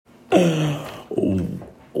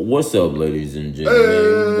What's up, ladies and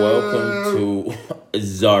gentlemen? Welcome to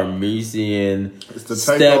Zarmesian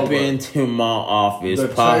Step Into My Office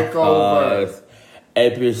podcast,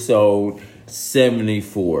 episode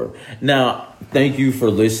 74. Now, thank you for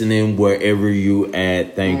listening wherever you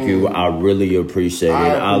at. Thank you. I really appreciate it.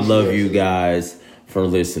 I love you guys for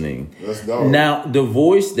listening. Let's go. Now, the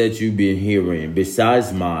voice that you've been hearing,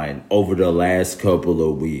 besides mine, over the last couple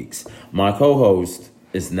of weeks, my co-host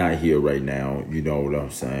is not here right now. You know what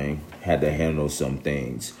I'm saying? Had to handle some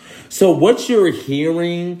things. So what you're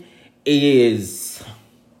hearing is...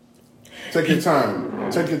 Take your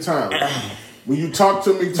time. Take your time. When you talk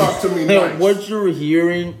to me nice. What you're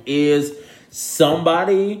hearing is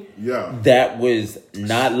somebody that was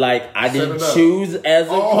not like I didn't choose as a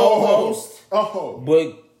co-host.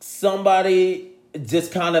 But somebody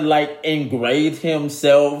just kind of like engraved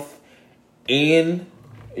himself in,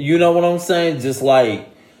 you know what I'm saying? Just like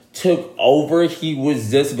took over. He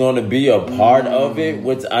was just going to be a part of it,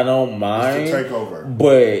 which I don't mind. It's to take over.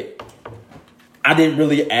 But I didn't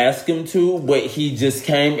really ask him to, but he just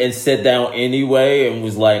came and sat down anyway and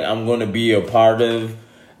was like, I'm going to be a part of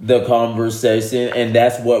the conversation. And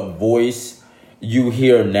that's what voice you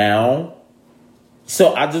hear now.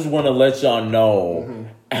 So I just want to let y'all know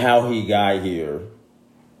how he got here.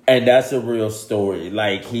 And that's a real story.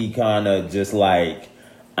 Like, he kind of just like,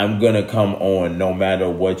 I'm going to come on no matter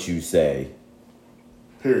what you say.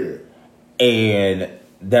 Period. And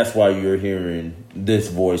that's why you're hearing this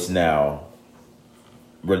voice now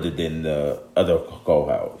rather than the other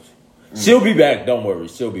co-host. She'll be back. Don't worry.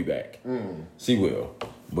 She'll be back. She will.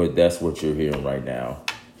 But that's what you're hearing right now.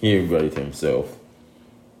 He engraved himself.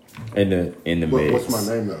 In the mix. What's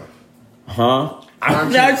my name though? Huh?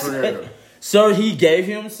 I'm not creator. So he gave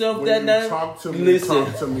himself when that name. Talk to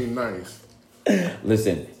me nice.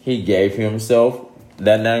 Listen, he gave himself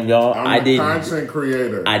that name, y'all. I'm the content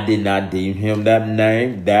creator. I did not deem him that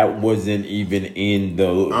name. That wasn't even in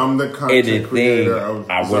the. I'm the content creator of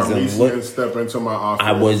Step Into My Office.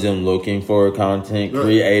 I wasn't looking for a content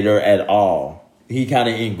creator at all. He kind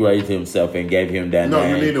of engraved himself and gave him that name.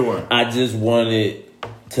 No, you neither one. I just wanted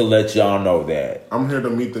to let y'all know that. I'm here to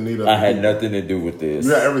meet the need of I had nothing to do with this.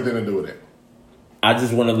 You had everything to do with it. I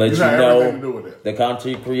just want to let you know the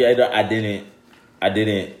content creator,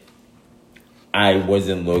 I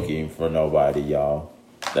wasn't looking for nobody, y'all.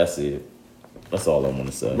 That's it. That's all I want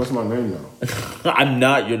to say. What's my name now? I'm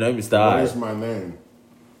not. Your name is Ty. What is my name?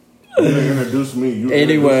 You didn't introduce me. You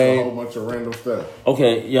introduced a whole bunch of random stuff.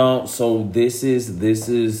 Okay, y'all. So this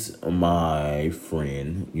is my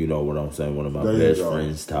friend. You know what I'm saying? One of my best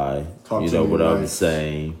friends, Ty. You know what I'm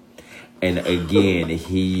saying? And again,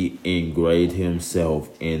 he engraved himself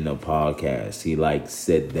in the podcast. He like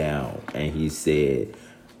sat down and he said,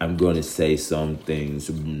 I'm going to say some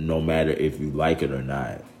things no matter if you like it or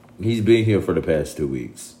not. He's been here for the past 2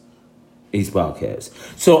 weeks. He's podcast.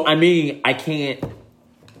 So, I mean, I can't.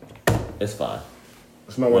 It's fine.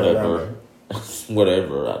 There's no way around it.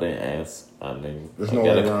 Whatever. I didn't ask. There's no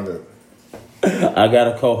way around it. I got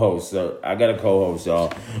a co-host,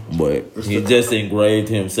 y'all. But he just engraved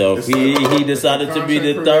himself. He decided to be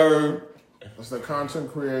the third. It's the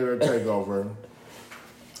content creator takeover.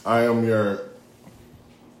 I am your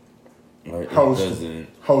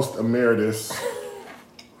host emeritus,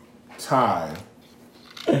 Ty.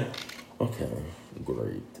 Okay,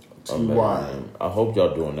 great. T-Y. I hope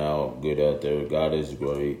y'all doing out good out there. God is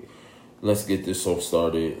great. Let's get this show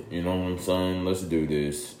started. You know what I'm saying? Let's do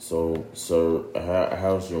this. So, sir,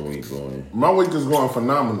 how's your week going? My week is going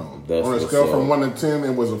phenomenal. On a scale from 1 to 10,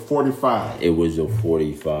 it was a 45. It was a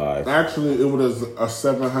 45. Actually, it was a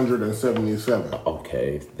 777.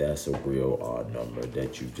 Okay, that's a real odd number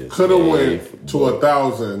that you just could have went to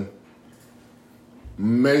 1,000,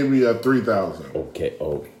 maybe a 3,000. Okay.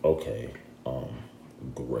 Oh, okay.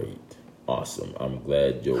 Great. Awesome. I'm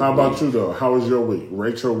glad your How about you, though? How was your week?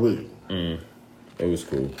 Rate your week. It was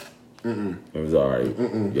cool. It was all right,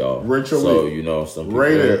 y'all. Rate your week. So, you know, some people...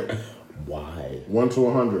 Rate it. Why? 1 to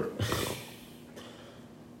 100.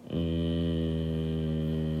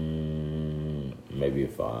 Maybe a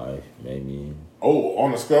 5. Maybe... Oh,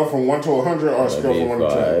 on a scale from 1 to 100 or a scale from 1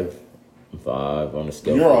 to 10? 5 on a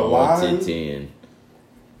scale from 1 to 10.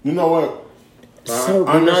 You know what? So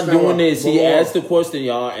we're not doing this. He asked the question,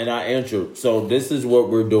 y'all, and I answered. So this is what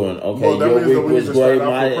we're doing. Okay, your week was great.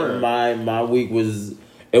 My week was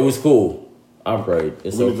cool. I prayed.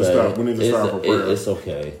 It's okay. We need to start for prayer. It's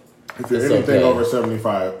okay. If you're anything over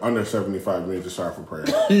 75, under 75, we need to start for prayer.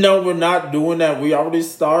 No, we're not doing that. We already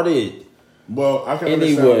started. Well, I can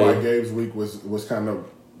understand why Gabe's week was kind of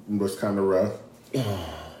rough.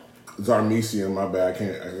 Zarmesian, my bad.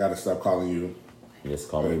 I gotta stop calling you. Just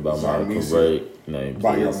call me by my correct name.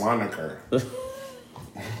 By your moniker.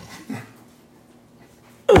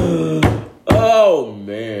 Oh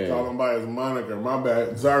man. Call him by his moniker. My bad.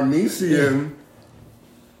 Zarmesian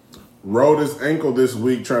rolled his ankle this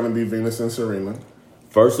week trying to be Venus and Serena.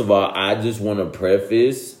 First of all, I just want to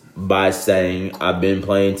preface by saying I've been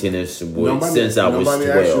playing tennis since I was 12.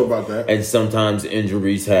 Asked you about that. And sometimes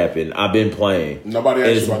injuries happen. I've been playing. Nobody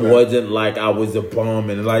asked you about that. It wasn't like I was a bum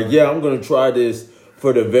and like, yeah, I'm going to try this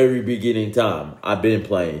for the very beginning time. I've been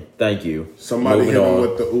playing. Thank you. Somebody hit him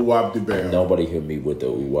with the ooh-wop de bam. Nobody hit me with the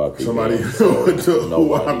ooh-wop de bam. Somebody hit him with the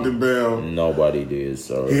ooh-wop de bam. Nobody did,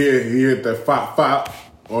 sir. He hit that fop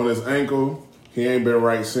on his ankle. He ain't been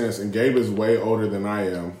right since. And Gabe is way older than I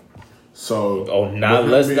am. So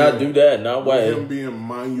let's not do that. Not way. Him being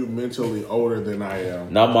monumentally older than I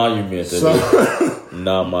am. Not monumentally.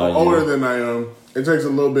 Not monumentally. Older than I am. It takes a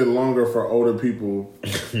little bit longer for older people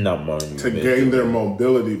to gain their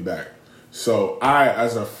mobility back. So I,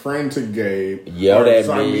 as a friend to Gabe, yelled at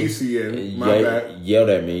me. Yelled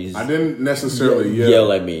at me. I didn't necessarily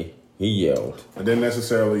yell at me. He yelled. I didn't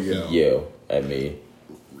necessarily yell. He yelled at me.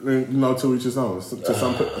 To each his own.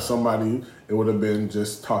 To somebody, it would have been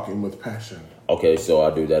just talking with passion. Okay, so I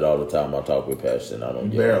do that all the time. I talk with passion. I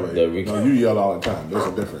don't yell. Barely. No, you yell all the time. There's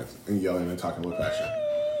a difference in yelling and talking with passion.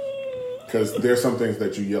 Because there's some things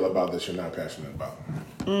that you yell about that you're not passionate about.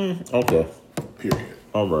 Okay. Period.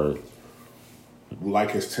 All right. Like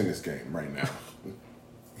his tennis game right now.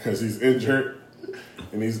 Because he's injured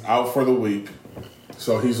and he's out for the week.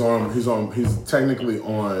 So he's technically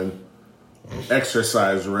on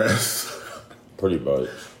exercise rest. Pretty much.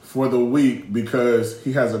 For the week because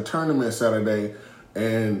he has a tournament Saturday,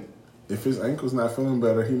 and if his ankle's not feeling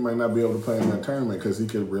better, he might not be able to play in that tournament because he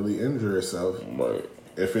could really injure himself. Right.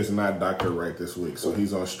 If it's not doctored right this week. So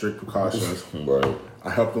he's on strict precautions. Right. I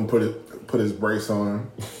helped him put his brace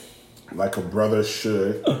on like a brother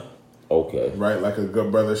should. Okay. Right, like a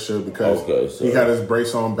good brother should, because he had his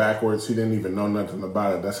brace on backwards. He didn't even know nothing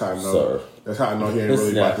about it. That's how I know. Sir. That's how I know he ain't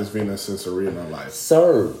really about this Venus and Serena life.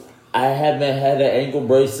 Sir, I haven't had an ankle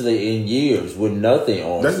bracelet in years with nothing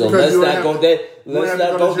on. That's so let's not go there. Let's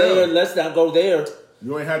not go there. Let's not go there.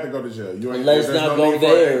 You ain't have to go to jail. Let's not go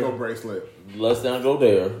there. Ankle bracelet. Let's not go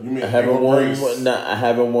there. I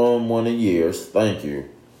haven't worn one in years. Thank you.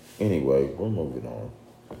 Anyway, we're moving on.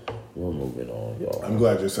 Y'all. I'm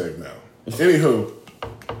glad you're safe now. Anywho,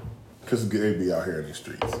 because they be out here in the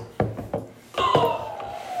streets.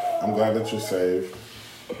 I'm glad that you're safe.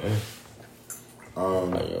 I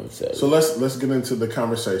am safe. So let's get into the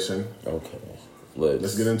conversation. Okay.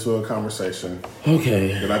 Let's get into a conversation.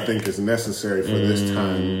 Okay. That I think is necessary for this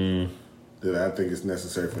time.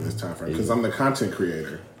 Because I'm the content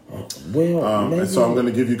creator. Well, and so I'm going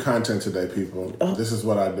to give you content today, people. This is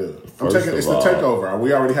what I do. It's the takeover.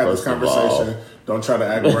 We already had this conversation. Don't try to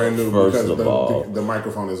act brand new because the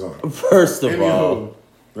microphone is on. First of all,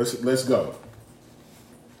 let's go.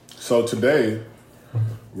 So today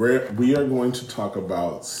we are going to talk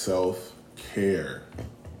about self-care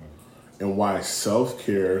and why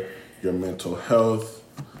self-care, your mental health,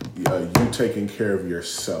 you taking care of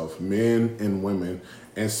yourself, men and women,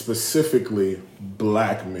 and specifically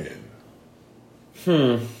black men.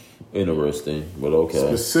 Interesting, but okay.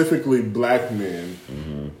 Specifically black men.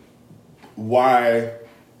 Mm-hmm. Why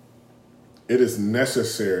it is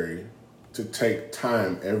necessary to take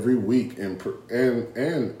time every week and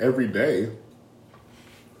every day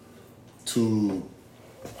to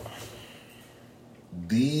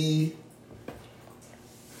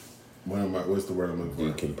what's the word I'm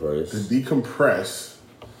looking for? Decompress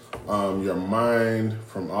your mind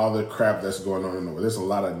from all the crap that's going on in the world. There's a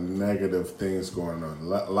lot of negative things going on.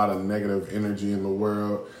 A lot of negative energy in the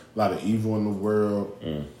world. A lot of evil in the world.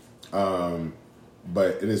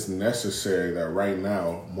 But it is necessary that right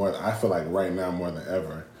now, I feel like right now more than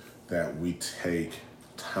ever, that we take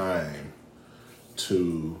time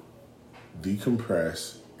to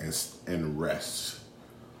decompress and rest.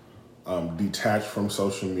 Detach from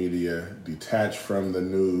social media, detach from the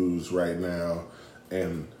news right now,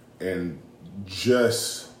 and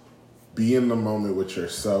just be in the moment with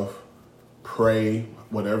yourself. Pray,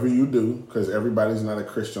 whatever you do, because everybody's not a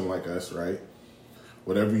Christian like us, right?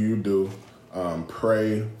 Whatever you do,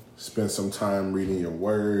 pray, spend some time reading your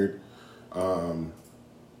word,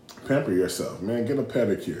 pamper yourself, man. Get a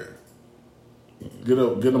pedicure, get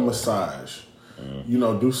a massage,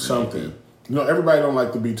 do something. Everybody don't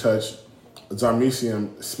like to be touched.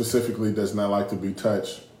 Zarmesian specifically does not like to be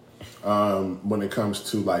touched when it comes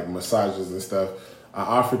to like massages and stuff. I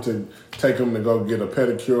offered to take him to go get a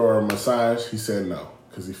pedicure or a massage. He said no.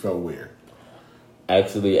 because he felt weird.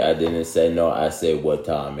 Actually, I didn't say no. I said what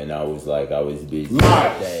time, and I was busy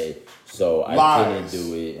that day, so I couldn't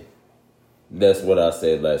do it. That's what I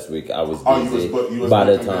said last week. I was busy. You was by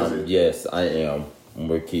the time, busy. Yes, I am.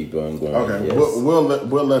 We're keeping going. Okay, yes. we'll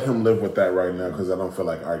let him live with that right now because I don't feel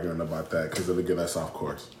like arguing about that because it'll get us off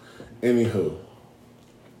course. Anywho,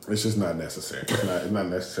 it's just not necessary. It's not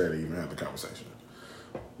necessary to even have the conversation.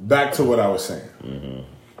 Back to what I was saying. Mm-hmm.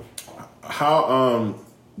 How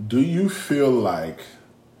do you feel like?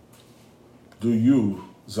 Do you,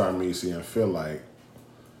 Zarmesian, feel like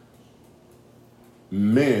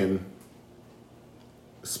men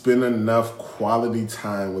spend enough quality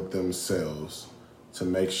time with themselves to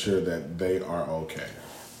make sure that they are okay?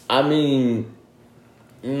 I mean,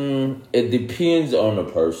 it depends on the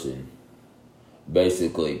person,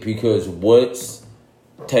 basically, because what's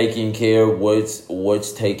taking care of,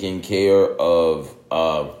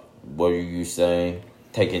 what are you saying?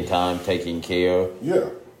 Taking time, taking care. Yeah.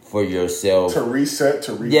 For yourself. To reset,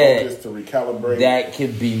 to refocus, to recalibrate. That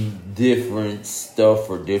could be different stuff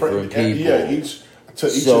for different people. Yeah, each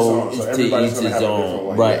his own. So everybody's going to have a different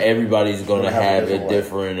way. Right, everybody's going to have a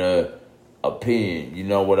different opinion. You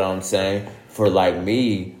know what I'm saying? For like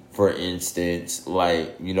me, for instance,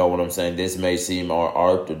 like, you know what I'm saying? This may seem more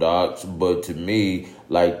orthodox, but to me,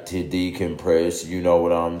 like, to decompress, you know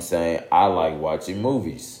what I'm saying? I like watching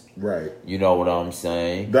movies. Right. You know what I'm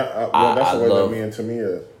saying? That's the way that me and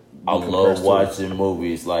Tamia. I love watching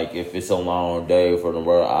movies. Like, if it's a long day for the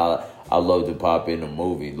world, I love to pop in a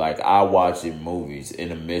movie. Like, I watching movies in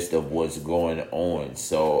the midst of what's going on.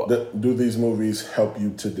 So, do these movies help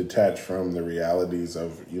you to detach from the realities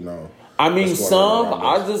of, you know? I mean,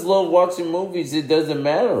 I just love watching movies. It doesn't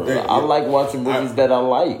matter. I like watching movies that I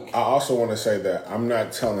like. I also want to say that I'm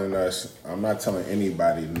not telling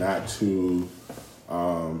anybody not to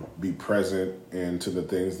be present and to the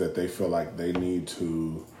things that they feel like they need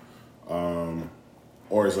to,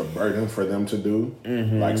 or is a burden for them to do.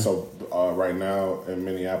 Mm-hmm. Like, so right now in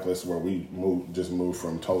Minneapolis, where we just moved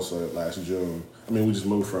from Tulsa last June. We just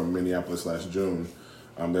moved from Minneapolis last June.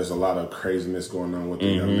 There's a lot of craziness going on with the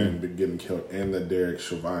young men getting killed in the Derek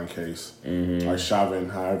Chauvin case. Mm-hmm. Or Chauvin,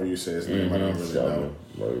 however you say his name, I don't really know.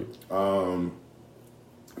 Right.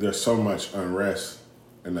 There's so much unrest.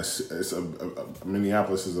 And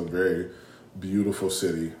Minneapolis is a very beautiful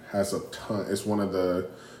city. Has a ton. It's one of the,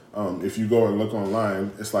 if you go and look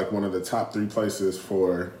online, it's like one of the top 3 places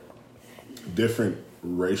for different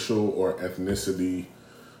racial or ethnicity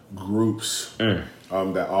groups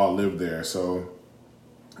that all live there. So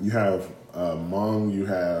you have Hmong, you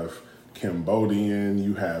have Cambodian,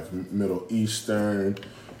 you have Middle Eastern,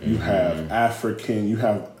 you have African, you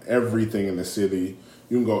have everything in the city.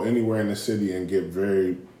 You can go anywhere in the city and get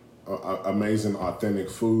very amazing, authentic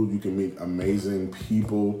food. You can meet amazing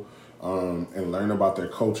people and learn about their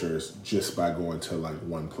cultures just by going to like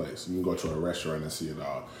one place. You can go to a restaurant and see it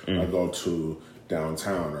all, or go to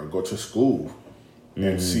downtown, or go to school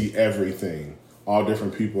and see everything. All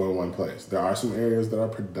different people in one place. There are some areas that are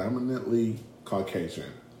predominantly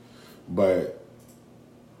Caucasian, but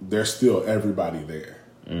there's still everybody there,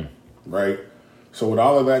 right? So with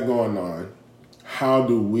all of that going on, how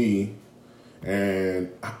do we,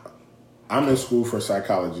 and I'm in school for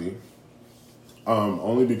psychology,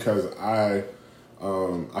 only because I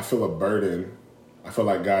feel a burden. I feel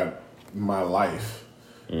like my life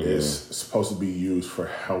is supposed to be used for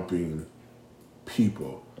helping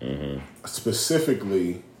people,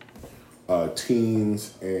 specifically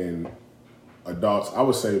teens and adults. I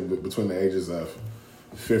would say between the ages of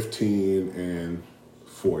 15 and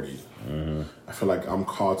 40. I feel like I'm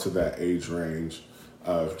called to that age range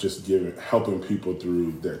of just helping people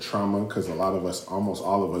through their trauma, because almost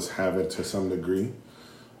all of us have it to some degree,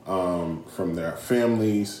 from their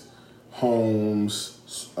families, homes,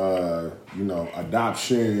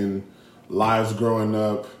 adoption, lives growing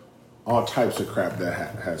up, all types of crap that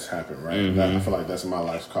has happened, right? I feel like that's my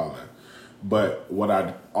life's calling. But what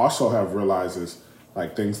I also have realized is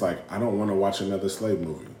like things like I don't want to watch another slave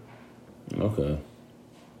movie. Okay.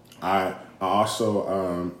 I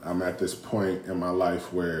also I'm at this point in my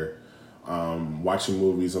life where watching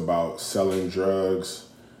movies about selling drugs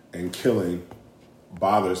and killing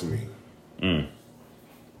bothers me.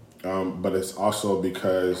 But it's also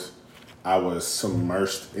because I was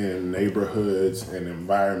submersed in neighborhoods and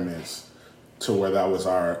environments to where that was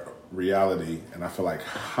our reality. And I feel like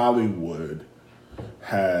Hollywood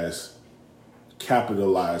has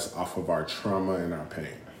capitalized off of our trauma and our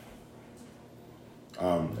pain.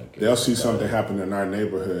 They'll see something happen in our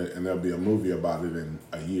neighborhood and there'll be a movie about it in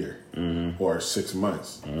a year or 6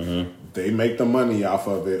 months. They make the money off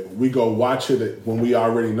of it. We go watch it when we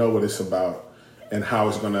already know what it's about and how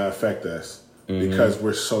it's going to affect us because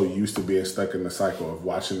we're so used to being stuck in the cycle of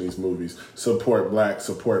watching these movies. Support black,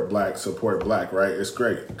 support black, support black, right? It's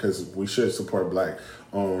great because we should support black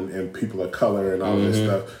owned and people of color and all this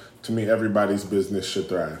stuff. To me, everybody's business should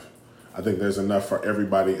thrive. I think there's enough for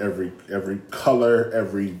everybody, every color,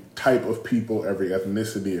 every type of people, every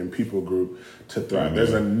ethnicity and people group to thrive.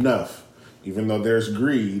 There's enough, even though there's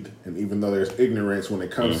greed and even though there's ignorance when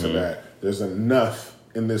it comes to that, there's enough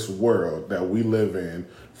in this world that we live in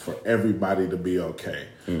for everybody to be okay.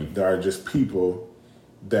 There are just people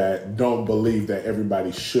that don't believe that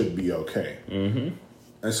everybody should be okay.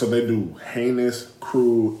 And so they do heinous,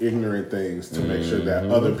 cruel, ignorant things to make sure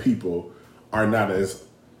that other people are not as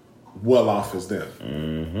well off as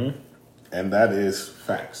them. And that is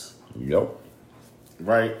facts. Yep.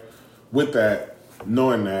 Right? With that,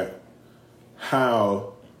 knowing that,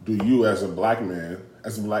 how do you as a black man,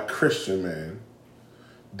 as a black Christian man,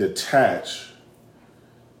 detach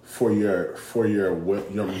for your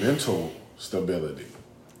mental stability?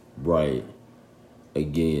 Right.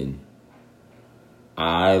 Again,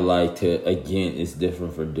 I like to, it's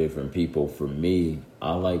different for different people. For me,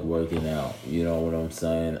 I like working out. You know what I'm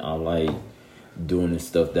saying? I like doing the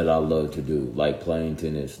stuff that I love to do, like playing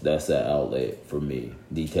tennis. That's an outlet for me.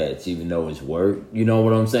 Detach, even though it's work. You know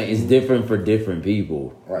what I'm saying? It's different for different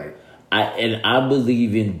people. Right. I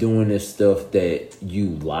believe in doing the stuff that you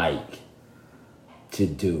like to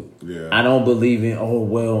do. Yeah. I don't believe in,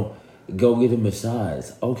 go get a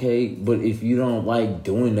massage. Okay, but if you don't like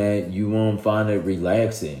doing that, you won't find it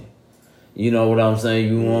relaxing. You know what I'm saying?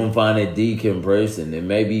 You won't find it decompressing. It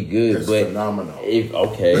may be good, it's but phenomenal.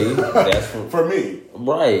 That's for me.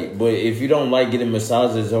 Right, but if you don't like getting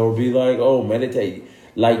massages or be like, meditate,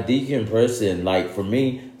 like decompressing, like for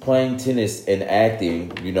me, playing tennis and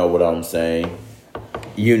acting, you know what I'm saying?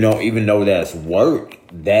 You know, even though that's work,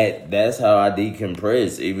 that's how I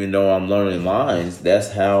decompress. Even though I'm learning lines,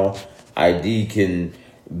 that's how I decompress.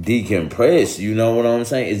 You know what I'm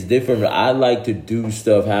saying? It's different. I like to do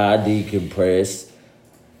stuff how I decompress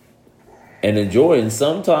and enjoy. And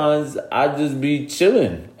sometimes I just be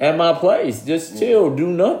chilling at my place. Just chill, do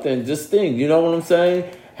nothing, just think. You know what I'm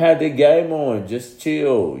saying? Had the game on, just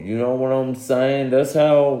chill. You know what I'm saying? That's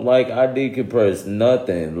how I decompress.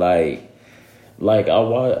 Nothing. Like I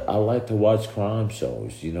like to watch crime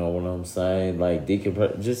shows. You know what I'm saying? Like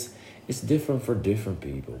decompress. Just it's different for different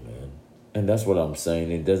people, man. And that's what I'm saying.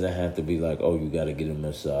 It doesn't have to be like, you got to get a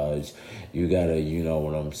massage. You got to, you know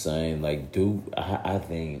what I'm saying? Like, I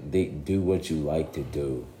think do what you like to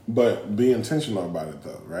do. But be intentional about it,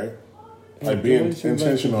 though, right? Like, be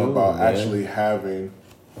intentional about actually having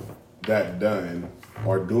that done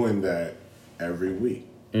or doing that every week.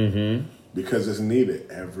 Because it's needed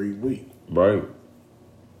every week. Right.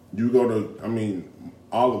 You go to,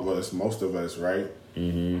 all of us, most of us, right?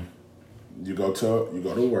 You go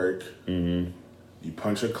to work. You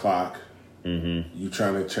punch a clock. You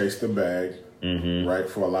trying to chase the bag. Right?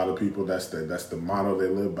 For a lot of people, that's the motto they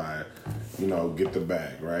live by. You know, get the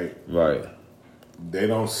bag, right? Right. They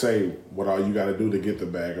don't say what all you got to do to get the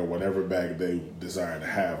bag or whatever bag they desire to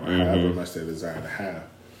have or however much they desire to have.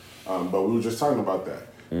 But we were just talking about that.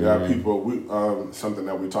 There are people. Something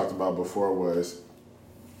that we talked about before was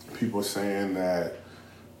people saying that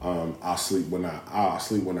I'll sleep when I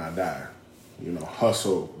die. You know,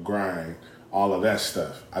 hustle, grind, all of that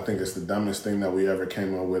stuff. I think it's the dumbest thing that we ever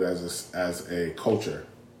came up with as a culture,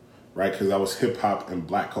 right? Because that was hip hop and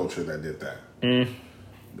black culture that did that.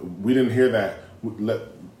 We didn't hear that.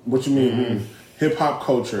 What you mean? Hip hop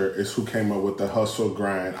culture is who came up with the hustle,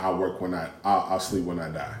 grind. I'll sleep when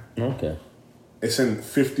I die. Okay. It's in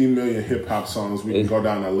 50 million hip hop songs. We can go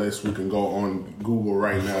down the list. We can go on Google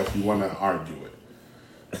right now if you want to argue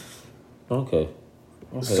it. Okay,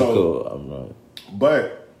 so, cool. I'm right.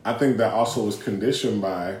 But I think that also was conditioned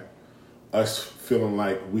by us feeling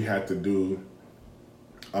like we had to do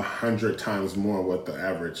 100 times more what the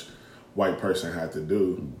average white person had to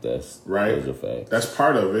do. That's right. Those are facts. That's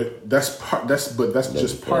part of it. That's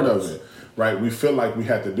just part of it. Right? We feel like we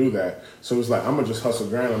had to do that. So it's like, I'm gonna just hustle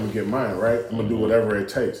grind, I'm gonna get mine, right? I'm gonna do whatever it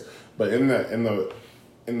takes. But in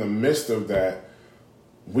the midst of that,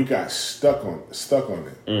 we got stuck on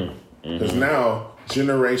it. Because now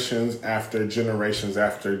generations after generations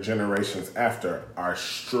after generations after are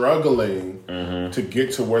struggling to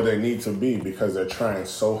get to where they need to be because they're trying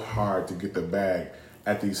so hard to get the bag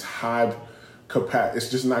at these high it's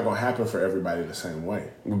just not going to happen for everybody the same way.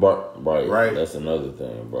 Right. That's another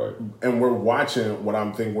thing, right. And we're watching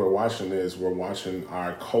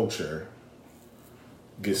our culture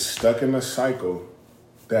get stuck in a cycle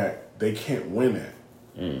that they can't win at.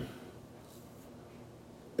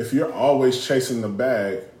 If you're always chasing the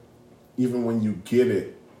bag, even when you get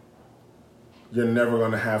it, you're never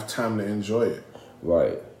going to have time to enjoy it.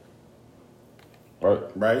 Right.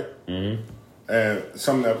 Mm-hmm. And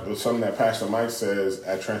something that Pastor Mike says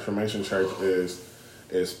at Transformation Church is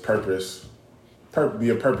purpose. Be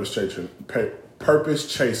a purpose chaser.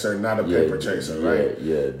 Purpose chaser, not a paper chaser, right?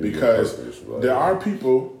 Yeah. Because there are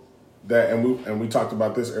people that, and we talked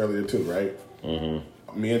about this earlier too, right?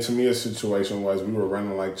 Mm-hmm. Me and Tamia's situation was we were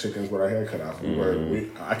running like chickens with our hair cut off.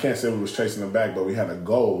 I can't say we was chasing the bag, but we had a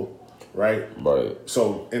goal, right? Right.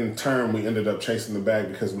 So in turn, we ended up chasing the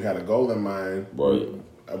bag because we had a goal in mind. Right.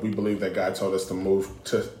 We believe that God told us to move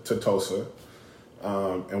to Tulsa,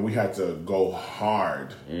 and we had to go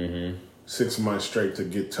hard 6 months straight to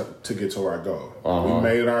get to our goal. We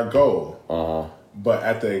made our goal, but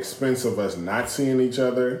at the expense of us not seeing each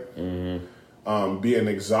other, being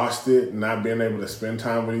exhausted, not being able to spend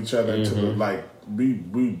time with each other.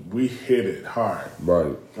 We hit it hard.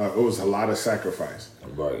 Right. It was a lot of sacrifice.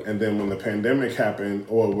 Right. And then when the pandemic happened,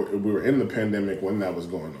 or we were in the pandemic when that was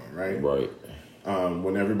going on, right? Right.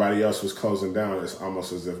 When everybody else was closing down, it's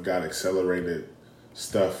almost as if God accelerated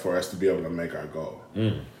stuff for us to be able to make our goal.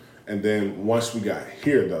 And then once we got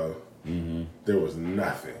here, though, there was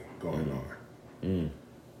nothing going on.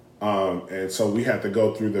 And so we had to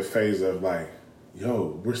go through the phase of like,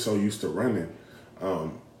 yo, we're so used to running.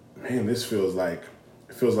 Man, this feels like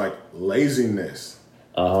laziness.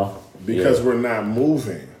 Because we're not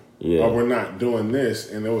moving. Yeah. Or we're not doing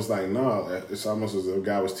this. And it was like, no, it's almost as if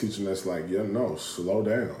God was teaching us like, no, slow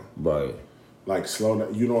down. Right. Like slow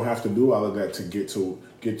down. You don't have to do all of that to get to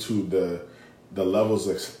the levels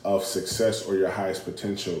of success or your highest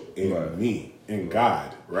potential in me, in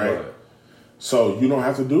God, right? So you don't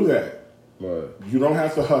have to do that. Right. You don't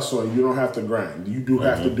have to hustle and you don't have to grind. You do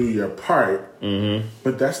have to do your part,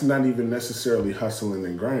 but that's not even necessarily hustling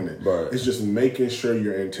and grinding. Right. It's just making sure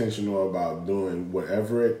you're intentional about doing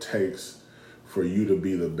whatever it takes for you to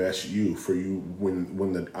be the best you. For you,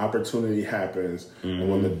 when the opportunity happens and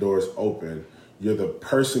when the doors open, you're the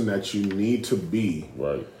person that you need to be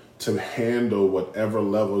to handle whatever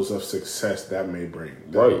levels of success that may bring.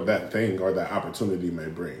 That thing or that opportunity may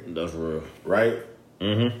bring. That's real. Right?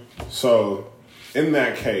 So, in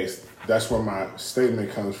that case, that's where my statement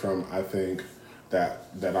comes from. I think that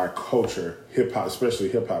our culture, hip hop, especially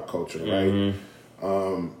hip hop culture, right,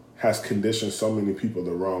 has conditioned so many people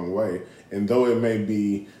the wrong way. And though it may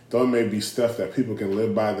be stuff that people can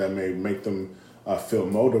live by that may make them feel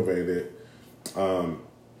motivated,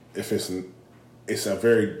 it's a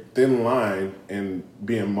very thin line in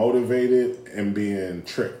being motivated and being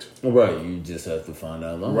tricked. Right. You just have to find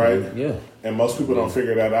out line. Right. Yeah. And most people don't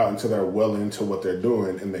figure that out until they're well into what they're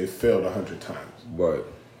doing and they failed 100 times. Right.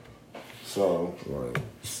 So. Right.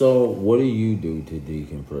 So what do you do to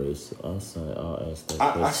decompress? I'll ask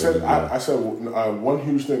that question. I said one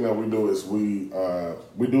huge thing that we do is we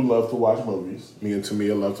do love to watch movies. Me and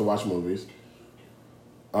Tamia love to watch movies.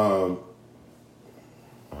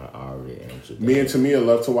 I already answered that. Me and Tamia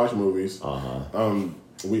love to watch movies.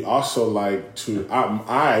 We also like to.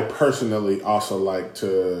 I personally also like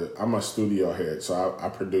to. I'm a studio head, so I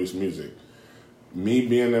produce music. Me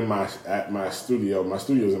being at my studio. My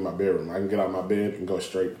studio's in my bedroom. I can get out of my bed and go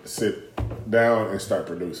straight, sit down, and start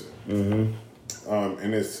producing. And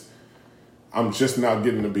I'm just now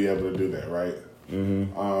getting to be able to do that, right?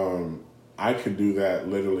 I could do that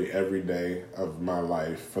literally every day of my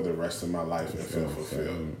life for the rest of my life and feel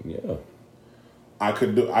fulfilled. Yeah. I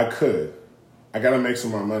could. I got to make some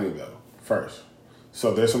more money, though, first.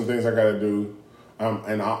 So there's some things I got to do.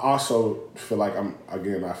 And I also feel like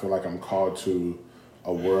I'm called to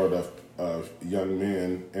a world of young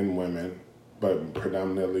men and women, but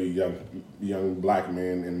predominantly young black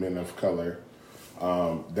men and men of color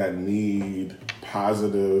that need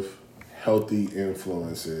positive, healthy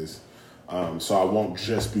influences. So I won't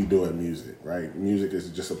just be doing music, right? Music is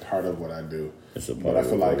just a part of what I do. It's a part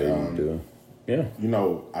of what you do. Yeah.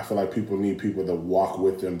 I feel like people need people to walk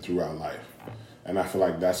with them throughout life. And I feel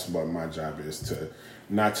like that's what my job is,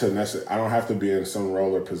 I don't have to be in some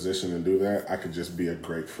role or position to do that. I could just be a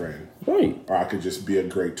great friend. Right. Or I could just be a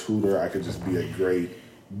great tutor. I could just be a great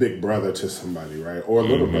big brother to somebody, right? Or a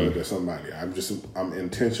little brother to somebody. I'm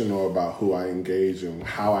intentional about who I engage and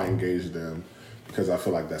how I engage them because I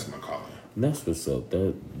feel like that's my calling. That's what's up.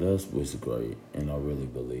 That's what's great, and I really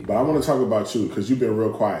believe. But I want to talk about you because you've been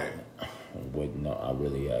real quiet. Wait, no, I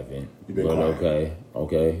really haven't. You've been quiet.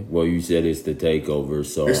 Okay. Well, you said it's the takeover,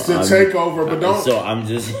 so it's the takeover, but don't. So I'm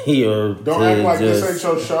just here. Don't act like this ain't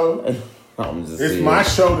your show. It's here. My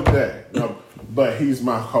show today. No, but he's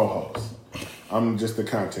my co-host. I'm just the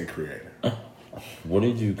content creator. What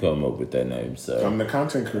did you come up with that name, sir? I'm the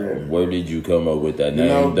content creator. Where did you come up with that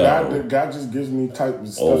name, God just gives me type of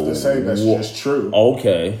stuff to say that's just true.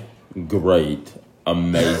 Okay. Great.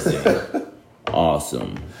 Amazing.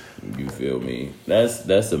 Awesome. You feel me?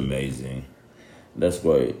 That's amazing. That's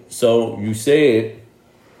great. So you said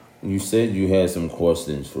you had some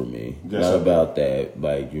questions for me. Yes, not about that.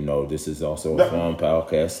 Like, this is also a fun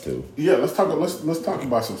podcast too. Yeah, let's talk about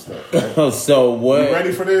some stuff. Right? So what? You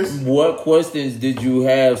ready for this? What questions did you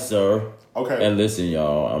have, sir? Okay. And listen,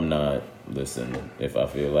 y'all, I'm not listening. If I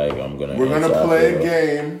feel like I'm gonna, we're gonna play a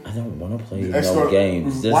game. I don't want to play no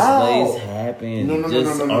games. Just plays happen. No,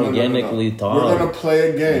 organically talk. We're gonna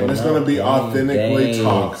play a game. It's gonna be authentically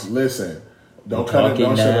talk. Listen, don't cut it.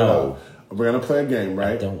 Don't shut it out. We're gonna play a game,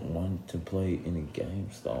 right? I don't want to play any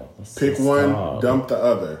games, though. Pick one, dump the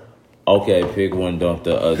other. Okay, pick one, dump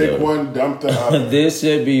the other. Pick one, dump the other. This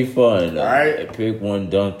should be fun. All right. Pick one,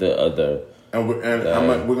 dump the other. And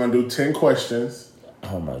we're gonna do 10 questions.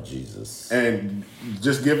 Oh my Jesus. And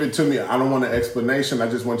just give it to me. I don't want an explanation. I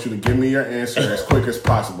just want you to give me your answer as quick as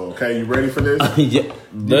possible. Okay, you ready for this? Yeah.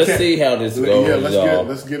 Let's see how this goes. Yeah,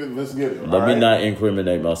 let's get it. Let me not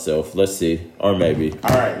incriminate myself. Let's see. Or maybe. All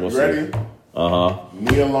right, you ready?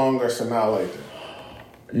 Nia Long or Sanaa Lathan?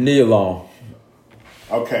 Nia Long.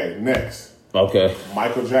 Okay, next. Okay.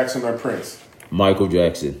 Michael Jackson or Prince? Michael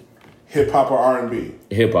Jackson. Hip hop or R&B?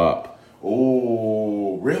 Hip hop.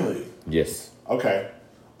 Ooh, really? Yes. Okay.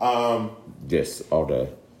 Yes, all day.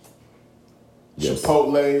 Yes.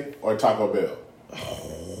 Chipotle or Taco Bell?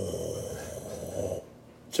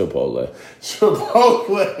 Chipotle.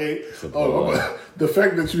 Oh, the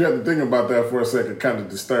fact that you had to think about that for a second kind of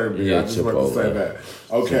disturbed me. Yeah, I just wanted to say that.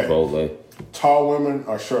 Okay. Chipotle. Tall women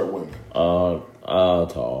or short women? Tall.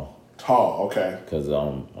 Tall, okay. Because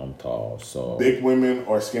I'm tall, so. Big women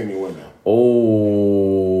or skinny women?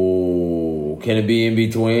 Oh, can it be in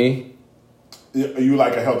between? You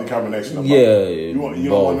like a healthy combination of both? Yeah. You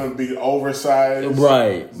don't want them to be oversized?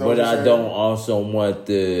 Right. But I don't also want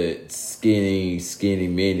the skinny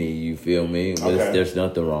mini, you feel me? Okay. There's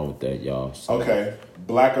nothing wrong with that, y'all. So. Okay.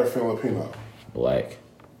 Black or Filipino? Black.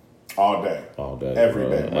 All day? All day. Every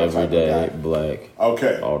day? Every day, black.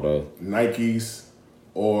 Okay. All day. Nikes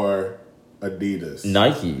or Adidas?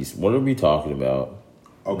 Nikes? What are we talking about?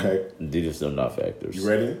 Okay. Adidas are not factors. You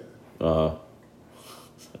ready?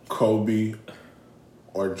 Kobe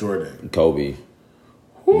or Jordan? Kobe. Ooh.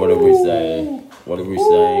 What are we saying?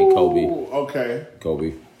 Kobe. Okay.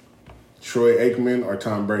 Kobe. Troy Aikman or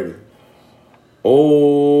Tom Brady?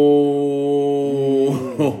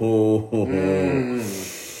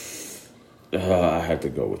 I have to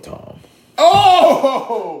go with Tom.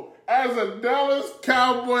 Oh! As a Dallas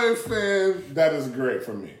Cowboy fan, that is great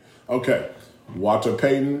for me. Okay. Walter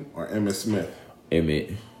Payton or Emmitt Smith?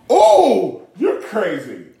 Emmitt. Oh! You're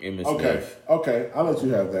crazy. Emmitt Smith. Okay. I'll let you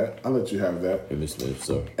have that. Emmitt Smith,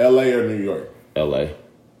 sir. L.A. or New York? L.A.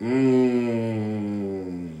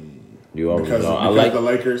 You already know. I like the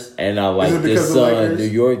Lakers, and I like this. New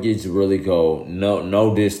York gets really cold.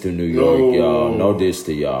 No diss to New York, y'all. No diss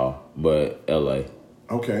to y'all, but L.A.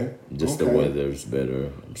 Okay. Just the weather's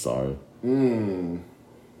better. I'm sorry. I'm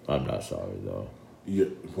not sorry though.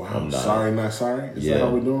 Wow. Sorry, not sorry. Is that how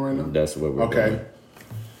we're doing right now? That's what we're doing. Okay.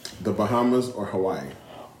 The Bahamas or Hawaii?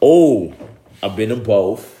 Oh, I've been in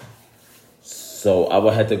both. So I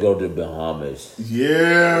would have to go to the Bahamas.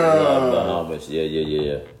 Yeah. Bahamas.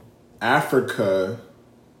 Yeah. Africa.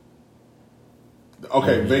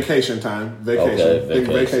 Okay, vacation time.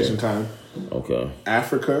 Vacation time. Okay.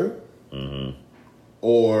 Africa.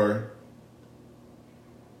 Or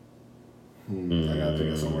I gotta think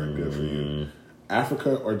of somewhere good for you.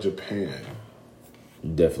 Africa or Japan?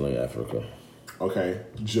 Definitely Africa. Okay.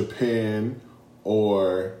 Japan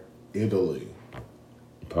or Italy?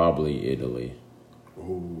 Probably Italy.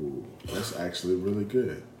 Ooh, that's actually really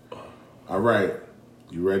good. All right.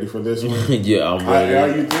 You ready for this one? Yeah, I'm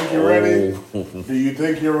ready. You think you're ready? Do you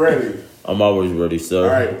think you're ready? I'm always ready, sir. All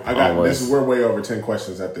right. We're way over 10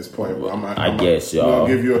 questions at this point. I guess, y'all. I'll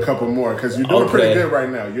give you a couple more because you're doing pretty good right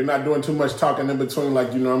now. You're not doing too much talking in between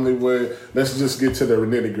like you normally would. Let's just get to the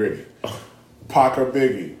nitty gritty. Pac or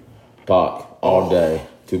Biggie? Pac. All day.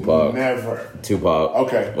 Tupac. Never. Tupac.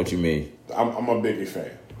 Okay. What you mean? I'm a Biggie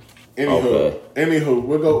fan. Anywho,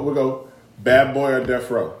 we'll go. Bad Boy or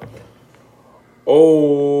Death Row?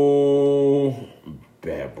 Oh,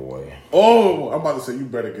 Bad Boy. Oh, I'm about to say you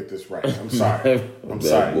better get this right. I'm sorry. I'm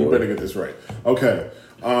sorry. You better get this right. Okay.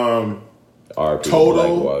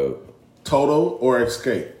 Total or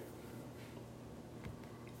Escape?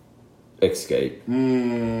 Escape.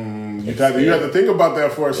 You have to think about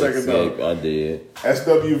that for a second, though. I did.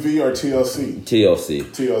 SWV or TLC? TLC.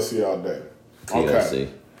 TLC all day. TLC.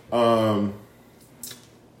 Okay.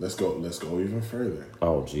 Let's go even further.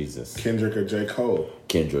 Oh, Jesus. Kendrick or J. Cole?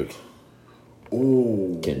 Kendrick.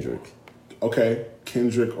 Ooh. Kendrick. Okay.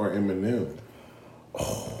 Kendrick or Eminem?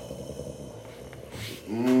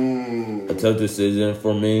 A tough decision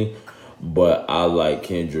for me, but I like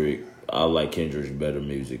Kendrick. I like Kendrick's better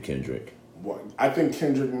music. Kendrick. I think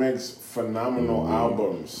Kendrick makes phenomenal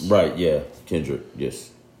albums. Right, yeah. Kendrick,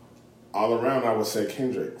 yes. All around, I would say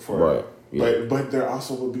Kendrick. Right. Yeah. But there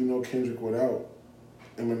also would be no Kendrick without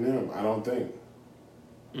Eminem, I don't think.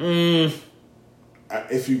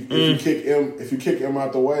 If you kick him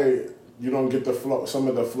out the way, you don't get the flow. Some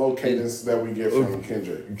of the flow cadence that we get from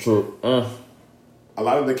Kendrick. True. A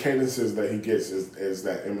lot of the cadences that he gets is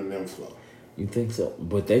that Eminem flow. You think so?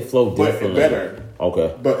 But they flow differently. But better.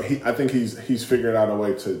 Okay. But I think he's figured out a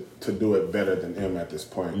way to do it better than him at this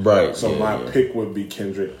point. Right. So my pick would be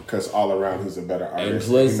Kendrick because all around he's a better artist.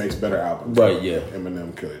 He makes better albums. Right. Yeah.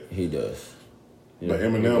 Eminem could. He does. But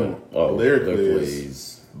Eminem lyrically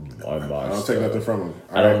is. I don't take nothing from him.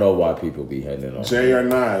 I don't know why people be hating on Jay or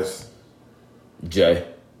Nas. Jay.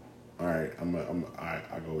 All right.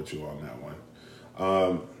 I go with you on that one.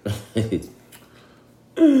 This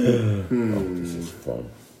is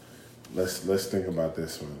fun. Let's think about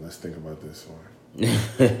this one. I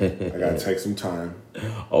gotta take some time.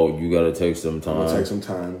 Oh, you gotta take some time. I'm gonna take some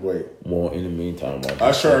time. Wait. Well, in the meantime,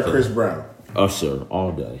 Usher or Chris Brown? Usher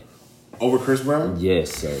all day. Over Chris Brown?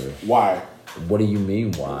 Yes, sir. Why? What do you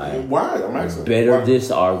mean? Why? Why? I'm asking. Better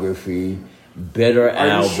discography, better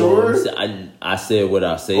albums. Sure? I said what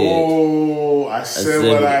I said. Oh, I said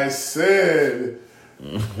what I said.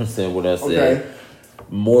 I said what I said. Okay.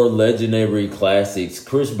 More legendary classics.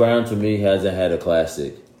 Chris Brown to me hasn't had a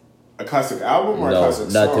classic. A classic album or a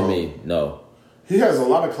classic song? Not to me. No. He has a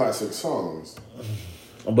lot of classic songs.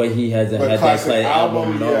 But he hasn't had that classic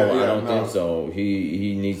album. No, I don't think so.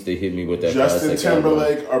 He needs to hit me with that Justin classic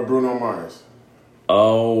Timberlake album. or Bruno Mars?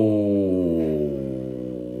 Oh,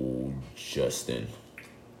 Justin.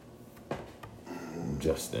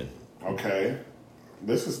 Okay.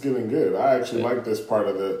 This is getting good. I actually like this part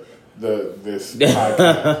of this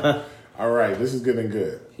podcast. All right, this is getting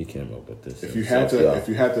good. He came up with this. If you had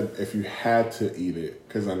to eat it,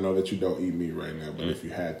 because I know that you don't eat meat right now, but if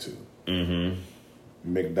you had to,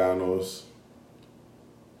 McDonald's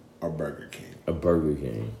or Burger King? A Burger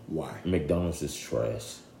King. Why? McDonald's is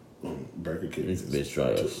trash. Burger King is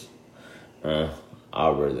trash.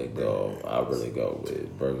 I'd really go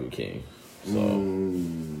with Burger King. So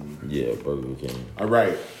yeah, Burger King. All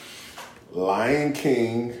right, Lion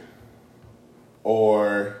King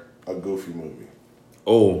or a Goofy movie?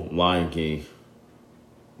 Oh, Lion King.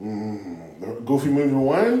 The Goofy movie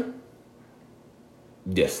won?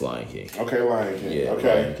 Yes, Lion King. Okay, Lion King. Yeah,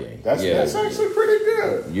 okay. Lion King. That's actually pretty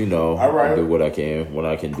good. You know, all right. I do what I can when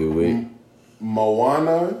I can do it.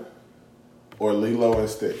 Moana or Lilo and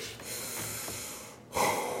Stitch?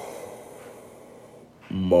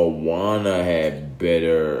 Moana had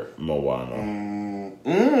better Moana.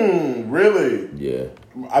 Really? Yeah.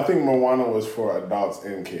 I think Moana was for adults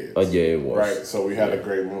and kids. Yeah, it was. Right, so we had a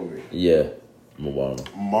great movie. Yeah, Moana.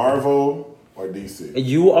 Marvel or DC?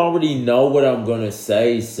 You already know what I'm going to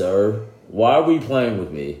say, sir. Why are we playing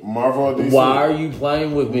with me? Marvel or DC? Why are you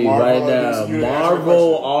playing with me right now?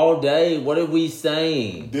 Marvel all day. What are we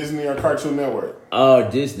saying? Disney or Cartoon Network?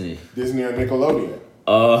 Disney. Disney or Nickelodeon?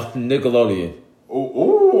 Nickelodeon.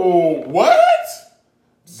 Ooh, what?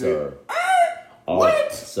 Sir.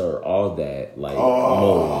 What? Sir, all that. Like,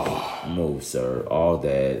 move, sir. All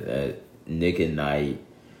that. Nick at Night.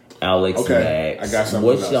 Alex Max. I got something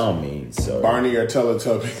what else. Y'all mean, sir? Barney or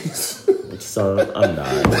Teletubbies? Sir, I'm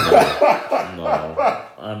not. No,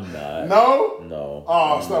 I'm not. No? No.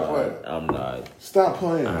 Oh, stop playing. I'm not. Stop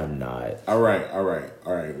playing. I'm not. All right.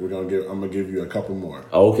 I'm gonna give you a couple more.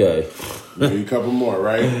 Okay. Give you a couple more,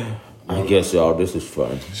 right? I guess y'all, this is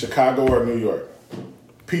fun. Chicago or New York?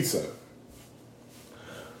 Pizza.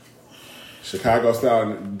 Chicago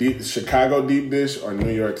deep dish or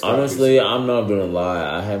New York style? Honestly, pizza? I'm not gonna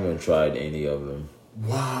lie. I haven't tried any of them.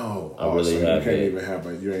 Wow. I really haven't. You can't even have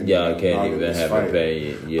it. You ain't I can't even have a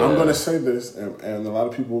pay. Yeah. I'm gonna say this, and a lot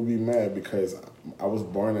of people will be mad because I was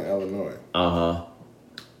born in Illinois.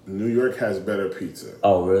 New York has better pizza.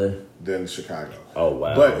 Oh, really? Than Chicago. Oh,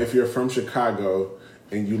 wow. But if you're from Chicago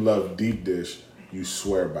and you love deep dish, you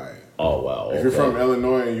swear by it. Oh, wow. If you're from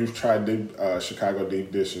Illinois and you've tried Chicago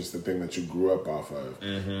deep dish, it's the thing that you grew up off of.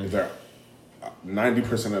 Mm-hmm. If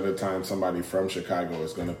 90% of the time, somebody from Chicago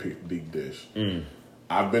is going to pick deep dish. Mm.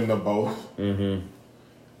 I've been to both, and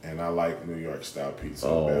I like New York style pizza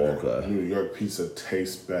better. Okay. New York pizza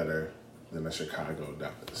tastes better than a Chicago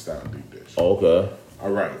style deep dish. Okay.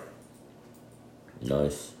 All right.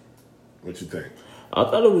 Nice. What you think? I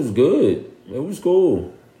thought it was good. It was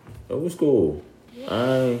cool.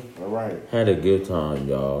 I had a good time,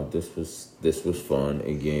 y'all. This was fun.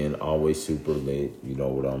 Again, always super lit. You know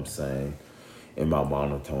what I'm saying? In my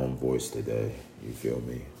monotone voice today. You feel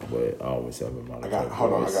me? But I always have a monotone voice.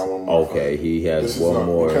 Hold on, I got one more. Okay, he has one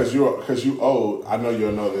more. Because you old. I know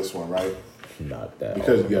you'll know this one, right? Not that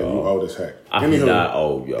because, old. You old as heck. I'm not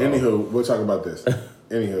old, y'all. Anywho, we'll talk about this.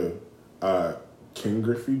 Ken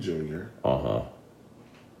Griffey Jr. Uh-huh.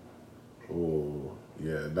 Oh,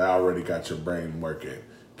 yeah, that already got your brain working.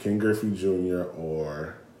 Ken Griffey Jr.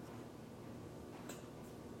 or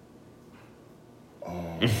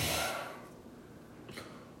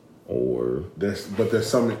there's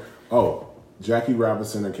something. Jackie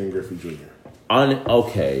Robinson and Ken Griffey Jr.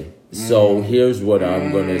 Okay, so here's what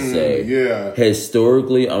I'm gonna say. Yeah,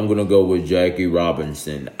 historically, I'm gonna go with Jackie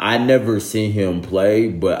Robinson. I never seen him play,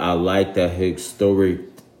 but I like the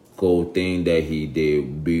historical thing that he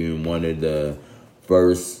did, being one of the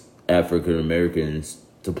first African Americans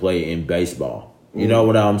to play in baseball. You know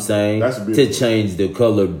what I'm saying? That's beautiful. To change the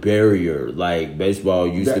color barrier. Like, baseball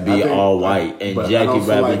used to be all white, and Jackie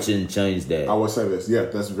Robinson changed that. I will say this. Yeah,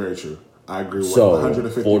 that's very true. I agree with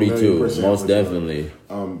 150 42, most definitely.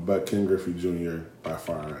 But Ken Griffey Jr. by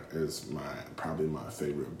far is probably my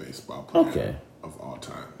favorite baseball player of all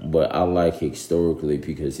time. But I like historically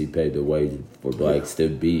because he paved the way for blacks to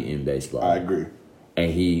be in baseball. I agree.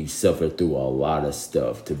 And he suffered through a lot of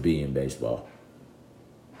stuff to be in baseball.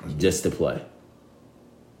 Just to play.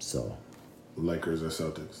 So, Lakers or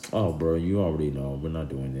Celtics? Oh, bro, you already know. We're not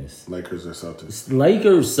doing this. Lakers or Celtics? It's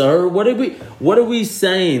Lakers, sir. What are we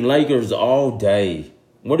saying? Lakers all day.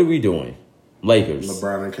 What are we doing? Lakers.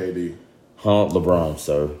 LeBron and KD. Huh? LeBron,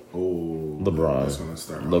 sir. Oh, LeBron. That's gonna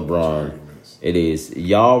start LeBron. It is.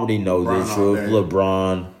 Y'all already know the truth.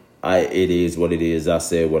 LeBron. It is what it is. I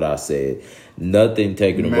said what I said. Nothing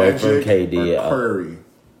taken away from KD. Or Curry.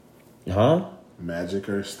 Huh? Magic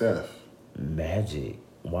or Steph? Magic.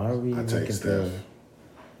 Why are we? I take Steph.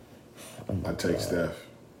 I take Steph.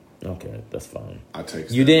 Okay, that's fine. I take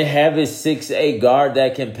Steph. You didn't have a 6'8" guard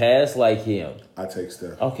that can pass like him. I take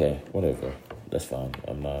Steph. Okay, whatever. That's fine.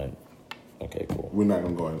 I'm not. Okay, cool. We're not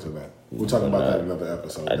going to go into that. We'll talk about that in another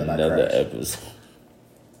episode.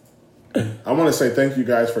 I want to say thank you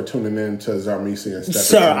guys for tuning in to Zarmesi and Steph.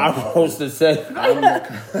 Sir, I'm supposed to say. I'm the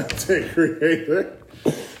content creator.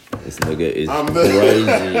 This nigga is crazy.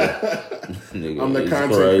 I'm the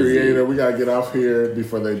content creator. We gotta get off here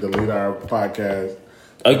before they delete our podcast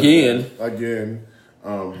again.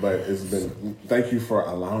 But it's been. Thank you for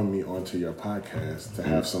allowing me onto your podcast to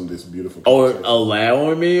have some of this beautiful. Or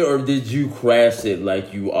allowing me, or did you crash it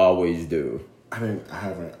like you always do? I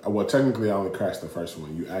haven't. Well, technically, I only crashed the first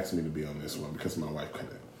one. You asked me to be on this one because my wife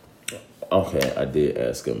couldn't. Okay, I did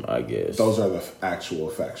ask him, I guess. Those are the actual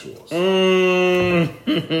factuals.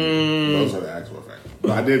 Mm-hmm. Those are the actual factuals.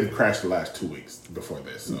 But I did crash the last 2 weeks before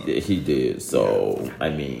this. So. He did, so, yeah.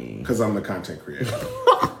 I mean... Because I'm the content creator.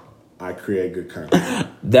 I create good content.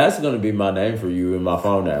 That's going to be my name for you in my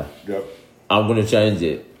phone now. Yep. I'm going to change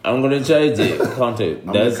it. Content.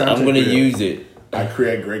 I'm going to use it. I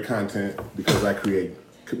create great content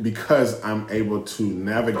because I'm able to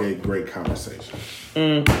navigate great conversation.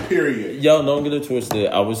 Period. Y'all don't get it twisted.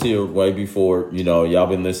 I was here way before. Y'all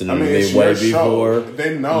been listening to me way before.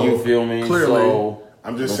 They know. You feel me? Clearly. So,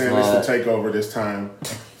 I'm just saying this to take over this time.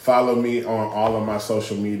 Follow me on all of my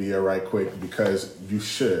social media right quick because you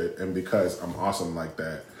should and because I'm awesome like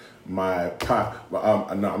that. No,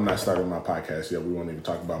 I'm not starting my podcast yet. We won't even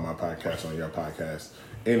talk about my podcast on your podcast.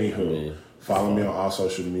 Anywho, follow me on all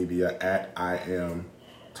social media at I am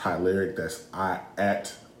Ty Lyric. That's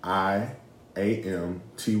at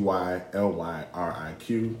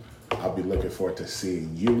IAMTYLYRIQ. I'll be looking forward to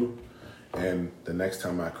seeing you. And the next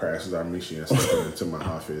time I crash Zarmesi and step into my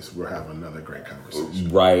office, we'll have another great conversation.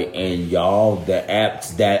 Right, and y'all, the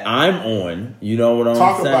apps that I'm on, you know what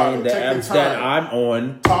I'm saying? The apps that I'm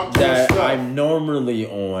on, that I'm normally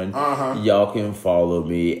on, y'all can follow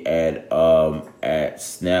me at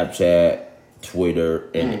Snapchat, Twitter,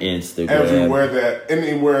 and Instagram.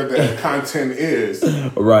 Anywhere that content is.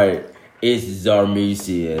 Right. It's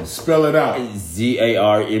Zarmesian. Spell it out.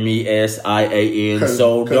 ZARMESIAN.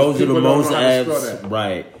 So those are the most apps.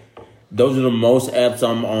 Right. Those are the most apps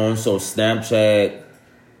I'm on. So Snapchat,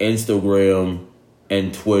 Instagram,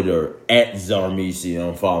 and Twitter at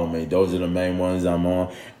Zarmesian. Follow me. Those are the main ones I'm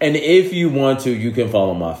on. And if you want to, you can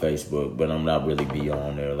follow my Facebook, but I'm not really be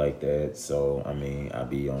on there like that. So I mean, I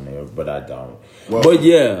be on there, but I don't. Well, but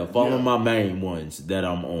yeah, follow my main ones that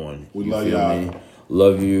I'm on. We love y'all.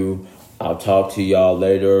 Love you. I'll talk to y'all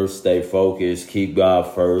later. Stay focused. Keep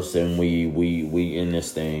God first, and we in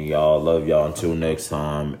this thing, y'all. Love y'all. Until next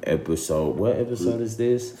time. What episode is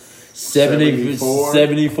this?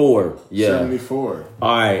 74. Yeah. 74.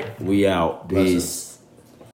 All right. We out. Peace.